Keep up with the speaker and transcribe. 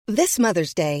This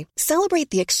Mother's Day, celebrate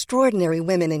the extraordinary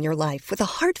women in your life with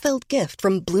a heartfelt gift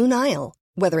from Blue Nile.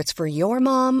 Whether it's for your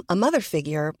mom, a mother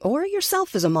figure, or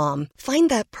yourself as a mom, find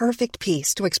that perfect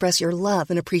piece to express your love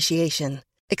and appreciation.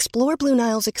 Explore Blue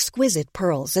Nile's exquisite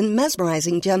pearls and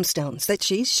mesmerizing gemstones that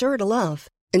she's sure to love.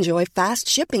 Enjoy fast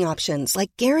shipping options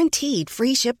like guaranteed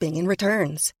free shipping and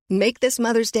returns. Make this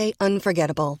Mother's Day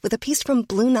unforgettable with a piece from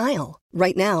Blue Nile.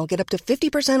 Right now, get up to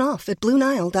 50% off at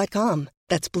BlueNile.com.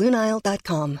 That's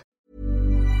BlueNile.com.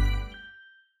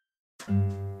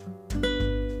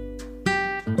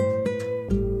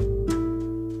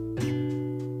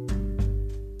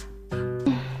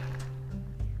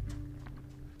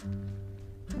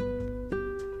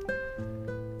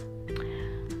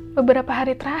 Beberapa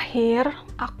hari terakhir,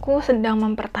 aku sedang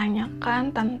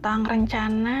mempertanyakan tentang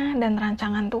rencana dan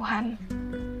rancangan Tuhan.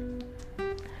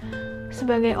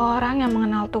 Sebagai orang yang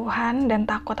mengenal Tuhan dan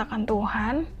takut akan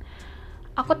Tuhan,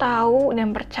 aku tahu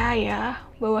dan percaya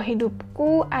bahwa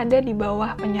hidupku ada di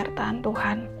bawah penyertaan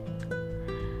Tuhan.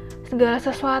 Segala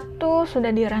sesuatu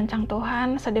sudah dirancang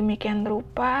Tuhan sedemikian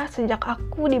rupa sejak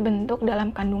aku dibentuk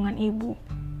dalam kandungan ibu.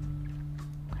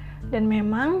 Dan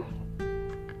memang,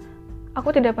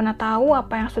 aku tidak pernah tahu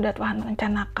apa yang sudah Tuhan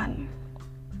rencanakan.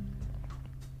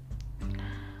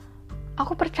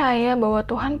 Aku percaya bahwa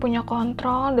Tuhan punya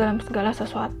kontrol dalam segala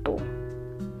sesuatu.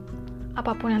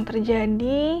 Apapun yang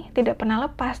terjadi tidak pernah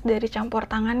lepas dari campur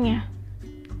tangannya.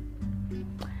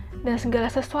 Dan segala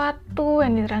sesuatu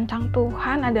yang dirancang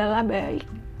Tuhan adalah baik.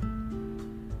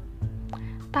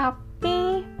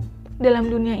 Tapi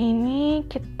dalam dunia ini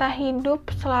kita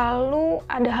hidup selalu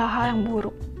ada hal-hal yang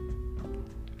buruk.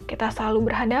 Kita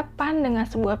selalu berhadapan dengan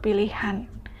sebuah pilihan,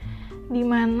 di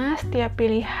mana setiap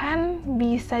pilihan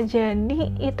bisa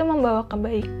jadi itu membawa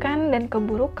kebaikan dan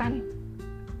keburukan.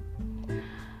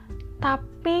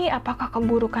 Tapi apakah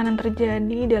keburukan yang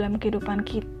terjadi dalam kehidupan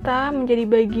kita menjadi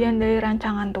bagian dari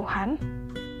rancangan Tuhan?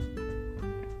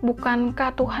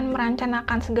 Bukankah Tuhan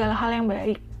merencanakan segala hal yang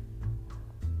baik?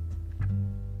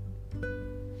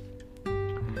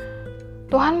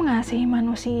 Tuhan mengasihi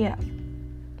manusia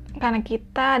karena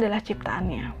kita adalah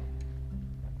ciptaannya.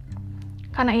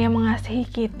 Karena Ia mengasihi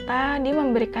kita, Dia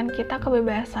memberikan kita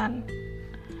kebebasan.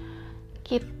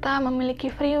 Kita memiliki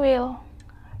free will,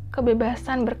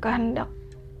 kebebasan berkehendak.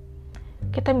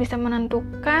 Kita bisa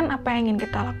menentukan apa yang ingin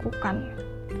kita lakukan.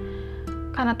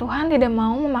 Karena Tuhan tidak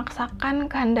mau memaksakan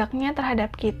kehendaknya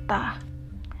terhadap kita.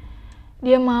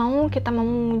 Dia mau kita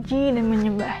memuji dan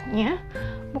menyembahnya,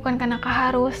 bukan karena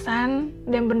keharusan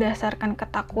dan berdasarkan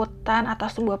ketakutan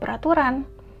atas sebuah peraturan,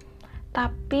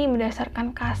 tapi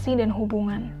berdasarkan kasih dan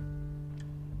hubungan.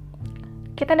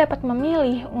 Kita dapat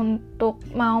memilih untuk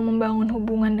mau membangun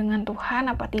hubungan dengan Tuhan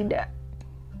apa tidak.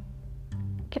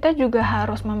 Kita juga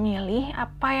harus memilih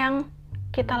apa yang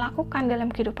kita lakukan dalam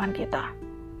kehidupan kita.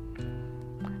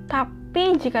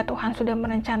 Tapi jika Tuhan sudah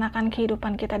merencanakan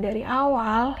kehidupan kita dari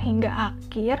awal hingga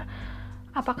akhir,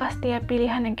 apakah setiap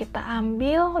pilihan yang kita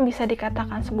ambil bisa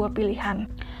dikatakan sebuah pilihan?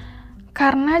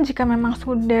 Karena jika memang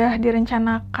sudah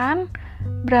direncanakan,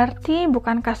 berarti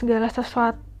bukankah segala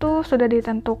sesuatu sudah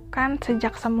ditentukan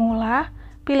sejak semula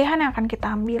pilihan yang akan kita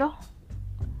ambil?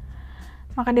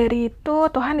 Maka dari itu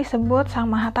Tuhan disebut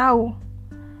Sang Maha Tahu.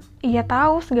 Ia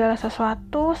tahu segala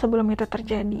sesuatu sebelum itu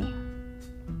terjadi.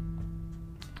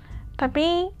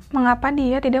 Tapi mengapa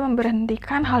Dia tidak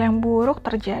memberhentikan hal yang buruk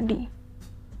terjadi?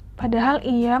 Padahal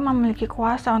Ia memiliki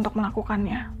kuasa untuk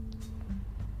melakukannya.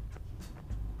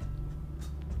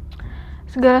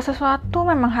 Segala sesuatu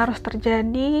memang harus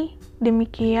terjadi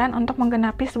demikian untuk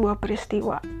menggenapi sebuah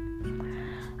peristiwa.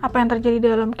 Apa yang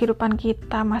terjadi dalam kehidupan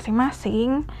kita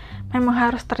masing-masing memang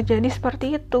harus terjadi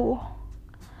seperti itu.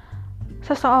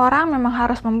 Seseorang memang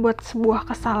harus membuat sebuah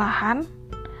kesalahan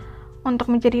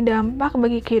untuk menjadi dampak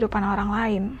bagi kehidupan orang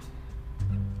lain.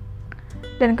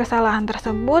 Dan kesalahan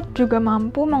tersebut juga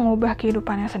mampu mengubah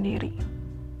kehidupannya sendiri.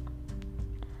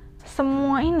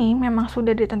 Semua ini memang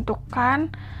sudah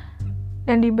ditentukan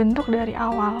dan dibentuk dari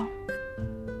awal.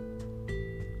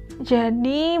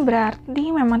 Jadi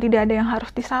berarti memang tidak ada yang harus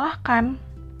disalahkan.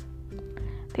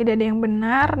 Tidak ada yang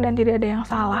benar dan tidak ada yang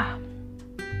salah.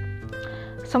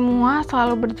 Semua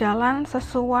selalu berjalan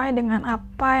sesuai dengan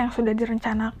apa yang sudah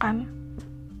direncanakan.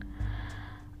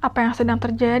 Apa yang sedang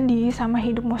terjadi sama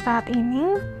hidupmu saat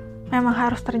ini memang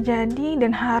harus terjadi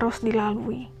dan harus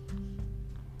dilalui.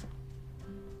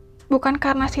 Bukan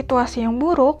karena situasi yang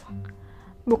buruk,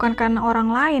 bukan karena orang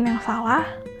lain yang salah,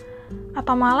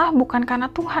 atau malah bukan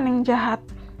karena Tuhan yang jahat.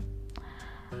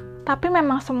 Tapi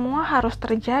memang semua harus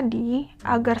terjadi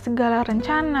agar segala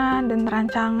rencana dan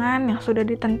rancangan yang sudah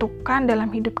ditentukan dalam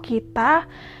hidup kita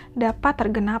dapat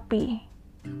tergenapi.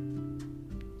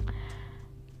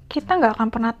 kita nggak akan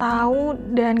pernah tahu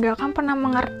dan nggak akan pernah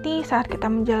mengerti saat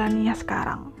kita menjalaninya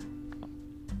sekarang.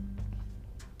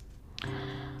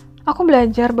 Aku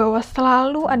belajar bahwa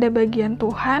selalu ada bagian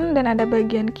Tuhan dan ada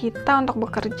bagian kita untuk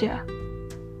bekerja.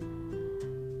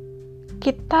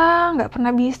 Kita nggak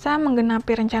pernah bisa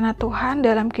menggenapi rencana Tuhan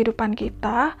dalam kehidupan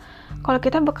kita kalau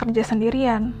kita bekerja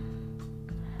sendirian.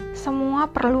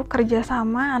 Semua perlu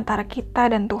kerjasama antara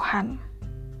kita dan Tuhan.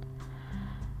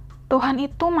 Tuhan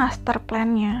itu master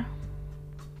plan-nya.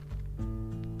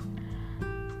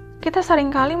 Kita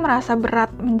seringkali merasa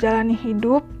berat menjalani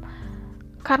hidup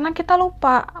karena kita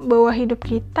lupa bahwa hidup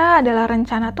kita adalah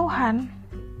rencana Tuhan.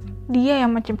 Dia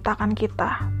yang menciptakan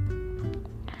kita.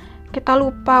 Kita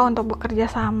lupa untuk bekerja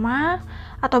sama,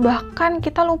 atau bahkan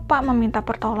kita lupa meminta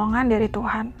pertolongan dari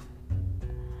Tuhan.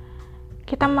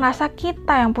 Kita merasa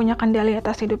kita yang punya kendali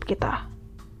atas hidup kita.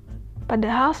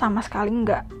 Padahal sama sekali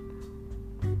enggak.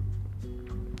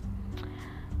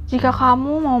 Jika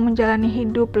kamu mau menjalani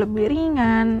hidup lebih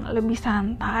ringan, lebih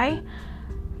santai,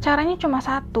 caranya cuma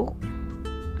satu.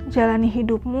 Jalani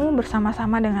hidupmu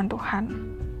bersama-sama dengan Tuhan.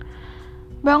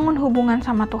 Bangun hubungan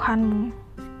sama Tuhanmu.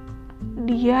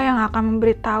 Dia yang akan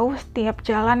memberitahu setiap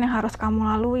jalan yang harus kamu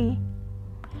lalui.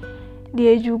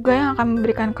 Dia juga yang akan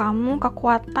memberikan kamu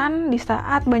kekuatan di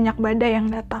saat banyak badai yang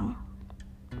datang.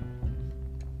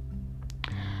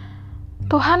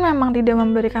 Tuhan memang tidak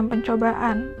memberikan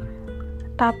pencobaan,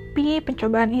 tapi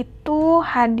pencobaan itu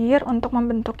hadir untuk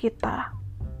membentuk kita.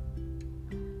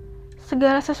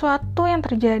 Segala sesuatu yang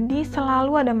terjadi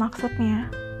selalu ada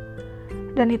maksudnya.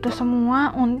 Dan itu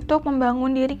semua untuk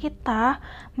membangun diri kita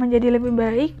menjadi lebih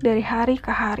baik dari hari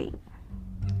ke hari.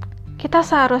 Kita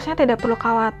seharusnya tidak perlu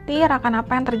khawatir akan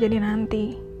apa yang terjadi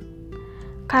nanti.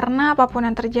 Karena apapun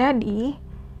yang terjadi,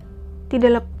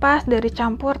 tidak lepas dari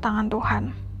campur tangan Tuhan.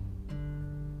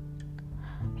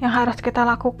 Yang harus kita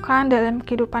lakukan dalam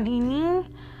kehidupan ini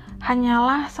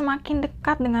hanyalah semakin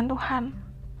dekat dengan Tuhan.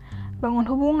 Bangun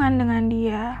hubungan dengan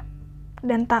Dia,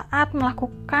 dan taat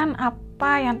melakukan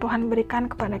apa yang Tuhan berikan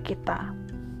kepada kita.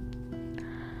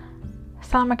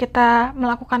 Selama kita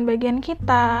melakukan bagian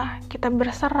kita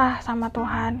berserah sama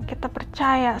Tuhan, kita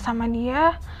percaya sama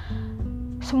Dia,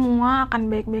 semua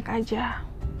akan baik-baik aja.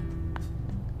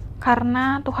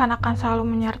 Karena Tuhan akan selalu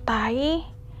menyertai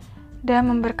dan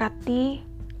memberkati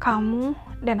kamu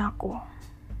dan aku.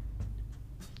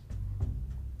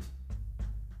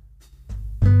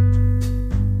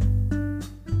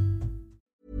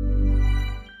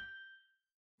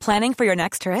 Planning for your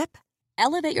next trip?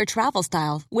 Elevate your travel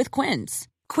style with Quince.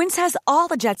 Quince has all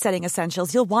the jet-setting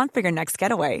essentials you'll want for your next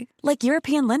getaway, like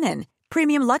European linen,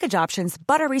 premium luggage options,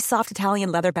 buttery soft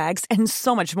Italian leather bags, and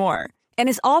so much more. And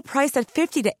is all priced at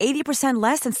 50 to 80%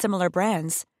 less than similar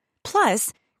brands.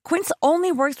 Plus, Quince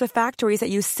only works with factories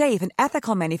that use safe and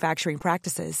ethical manufacturing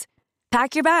practices.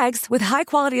 Pack your bags with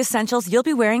high-quality essentials you'll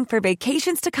be wearing for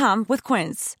vacations to come with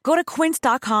Quince. Go to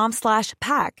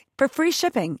quince.com/pack for free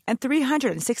shipping and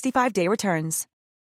 365-day returns.